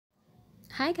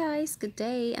Hi guys, good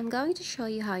day. I'm going to show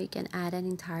you how you can add an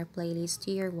entire playlist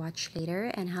to your watch later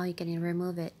and how you can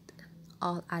remove it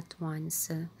all at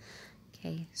once.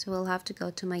 Okay, so we'll have to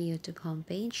go to my YouTube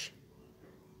homepage.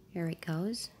 Here it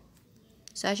goes.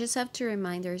 So I just have two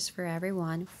reminders for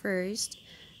everyone. First,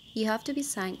 you have to be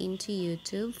signed into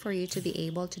YouTube for you to be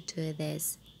able to do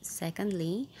this.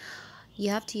 Secondly, you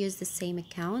have to use the same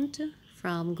account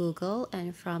from Google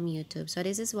and from YouTube. So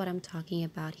this is what I'm talking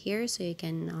about here so you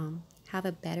can have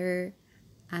a better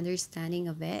understanding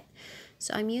of it.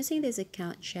 So I'm using this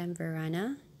account Gem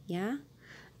Verana. Yeah.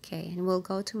 Okay, and we'll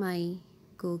go to my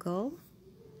Google.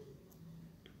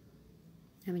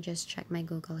 Let me just check my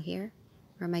Google here,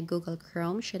 or my Google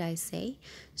Chrome, should I say.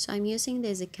 So I'm using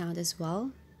this account as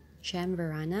well, Gem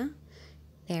Verana.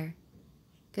 There,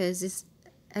 because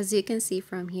as you can see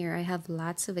from here, I have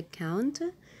lots of account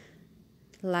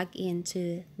logged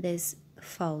into this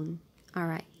phone. All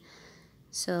right.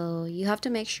 So you have to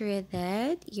make sure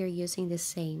that you're using the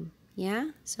same. Yeah,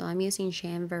 so I'm using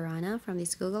Gem Verana from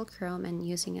this Google Chrome and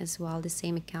using as well the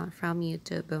same account from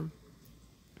YouTube.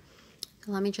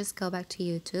 Let me just go back to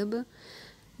YouTube.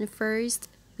 And first,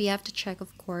 we have to check,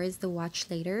 of course, the watch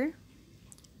later.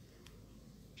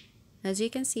 As you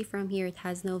can see from here, it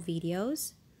has no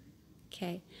videos.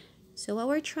 Okay, so what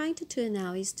we're trying to do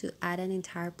now is to add an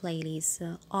entire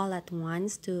playlist all at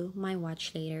once to my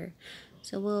watch later.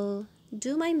 So we'll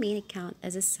do my main account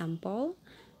as a sample.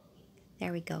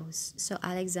 There we go. So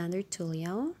Alexander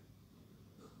Tulio.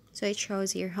 So it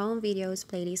shows your home videos,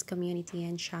 playlist, community,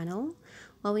 and channel.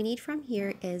 What we need from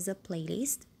here is a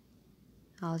playlist.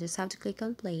 I'll just have to click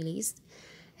on playlist.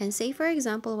 And say, for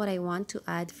example, what I want to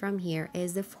add from here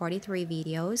is the 43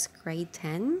 videos, grade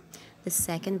 10, the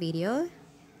second video,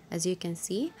 as you can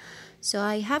see. So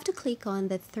I have to click on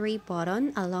the three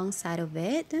button alongside of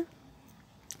it.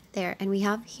 There, and we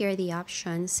have here the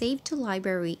option save to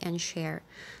library and share.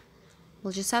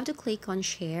 We'll just have to click on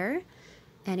share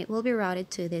and it will be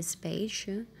routed to this page.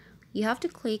 You have to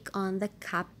click on the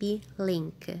copy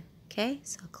link. Okay,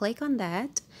 so click on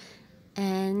that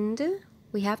and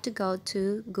we have to go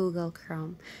to Google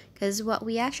Chrome because what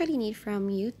we actually need from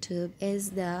YouTube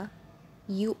is the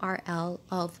URL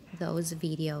of those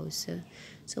videos.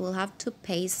 So we'll have to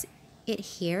paste it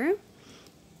here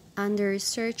under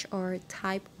search or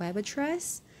type web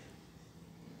address.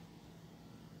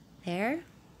 There,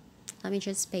 let me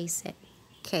just paste it.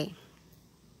 Okay.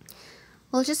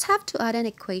 We'll just have to add an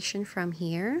equation from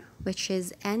here, which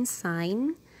is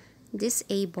ensign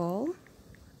disable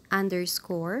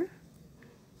underscore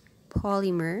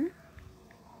polymer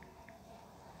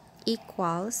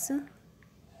equals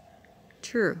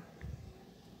true.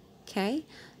 Okay,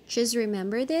 just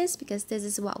remember this because this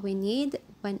is what we need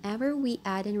whenever we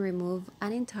add and remove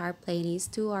an entire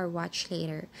playlist to our watch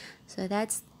later. So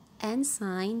that's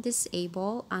ensign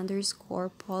disable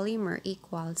underscore polymer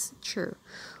equals true.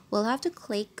 We'll have to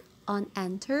click on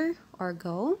enter or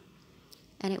go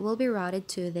and it will be routed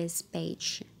to this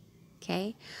page.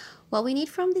 Okay, what we need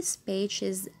from this page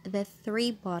is the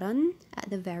three button at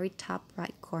the very top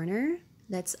right corner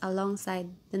that's alongside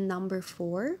the number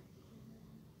 4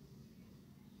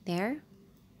 there.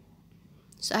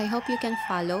 So I hope you can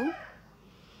follow.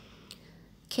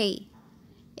 Okay,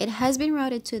 it has been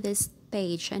routed to this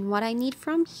page and what I need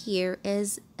from here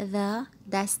is the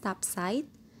desktop site.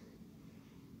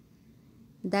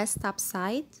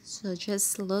 So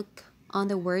just look on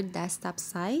the word desktop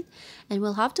site and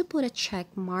we'll have to put a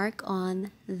check mark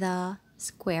on the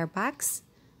square box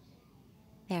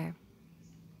there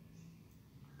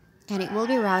and it will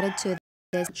be routed to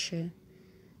this.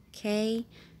 Okay,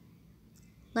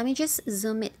 let me just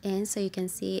zoom it in so you can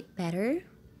see it better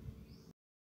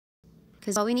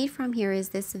because what we need from here is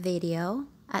this video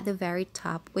at the very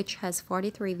top, which has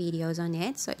 43 videos on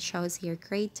it. So it shows here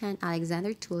grade 10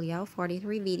 Alexander Tulio,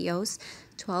 43 videos,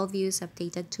 12 views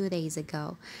updated 2 days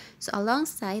ago. So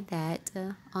alongside that,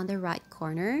 on the right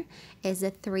corner is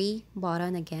the 3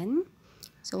 button again.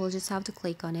 So we'll just have to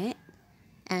click on it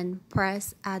and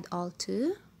press add all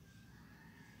to.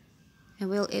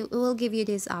 And it will give you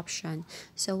this option.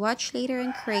 So watch later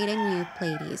and create a new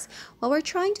playlist. What we're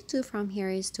trying to do from here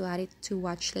is to add it to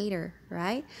watch later,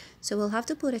 right? So we'll have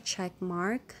to put a check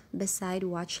mark beside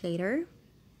watch later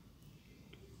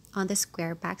on the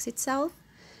square box itself,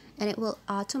 and it will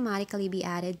automatically be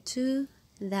added to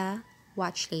the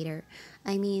watch later.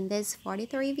 I mean, these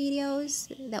 43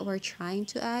 videos that we're trying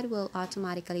to add will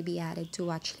automatically be added to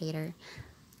watch later.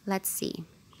 Let's see.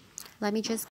 Let me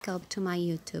just go to my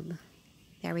YouTube.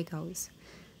 There it goes.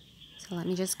 So let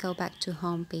me just go back to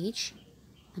home page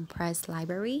and press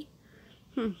library.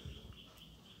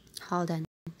 Hold on.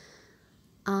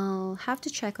 I'll we'll have to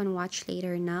check on watch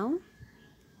later now.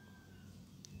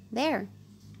 There,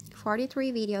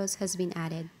 43 videos has been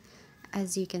added,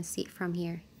 as you can see from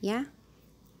here. Yeah.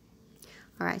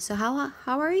 All right, so how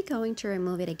are we going to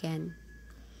remove it again?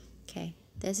 Okay,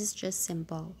 this is just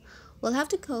simple. We'll have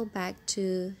to go back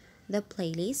to the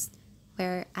playlist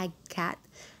where I got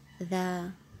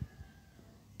the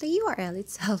URL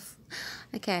itself.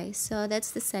 Okay, so that's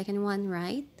the second one,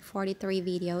 right? 43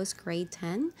 videos, grade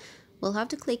 10. We'll have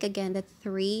to click again the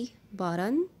 3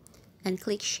 button and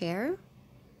click share,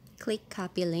 click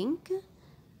copy link,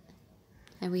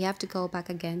 and we have to go back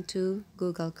again to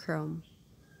Google Chrome.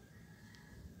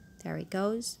 There it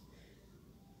goes.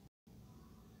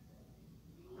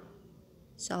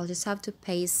 So I'll just have to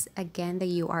paste again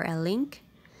the URL link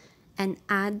and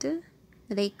add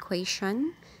the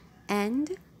equation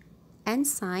and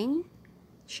sign,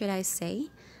 should I say,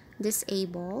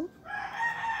 disable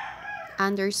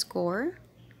underscore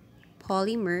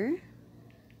polymer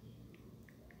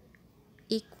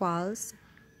equals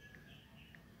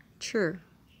true.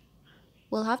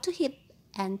 We'll have to hit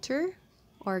enter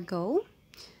or go,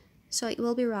 so it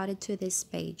will be routed to this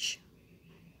page.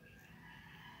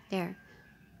 There.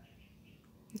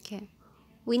 Okay,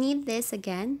 we need this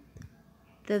again,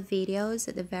 the videos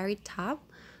at the very top,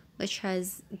 which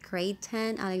has grade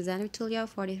 10 Alexander Tulio,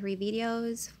 43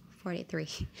 videos,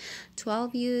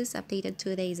 12 views updated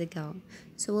 2 days ago.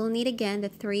 So we'll need again the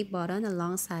 3 button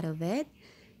alongside of it.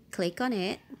 Click on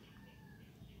it,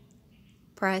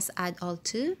 press add all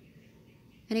to,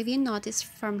 and if you notice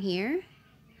from here,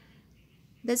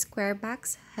 the square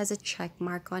box has a check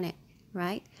mark on it,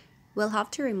 right? We'll have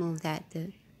to remove that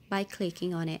by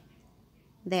clicking on it.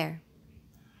 There.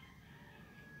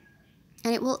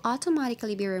 And it will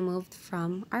automatically be removed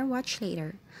from our watch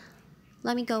later.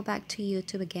 Let me go back to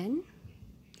YouTube again.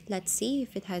 Let's see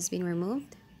if it has been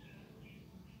removed.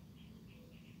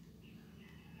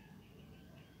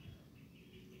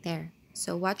 There.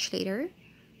 So watch later.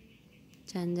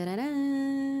 Dun, dun, dun,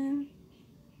 dun.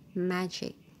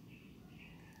 Magic.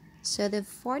 So the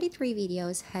 43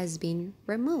 videos has been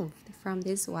removed from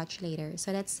this watch later.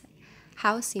 So that's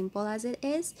how simple as it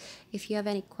is. If you have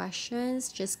any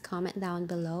questions, just comment down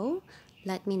below.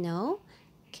 Let me know.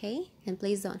 Okay? And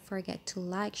please don't forget to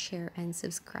like, share, and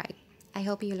subscribe. I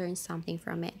hope you learned something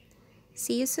from it.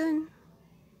 See you soon.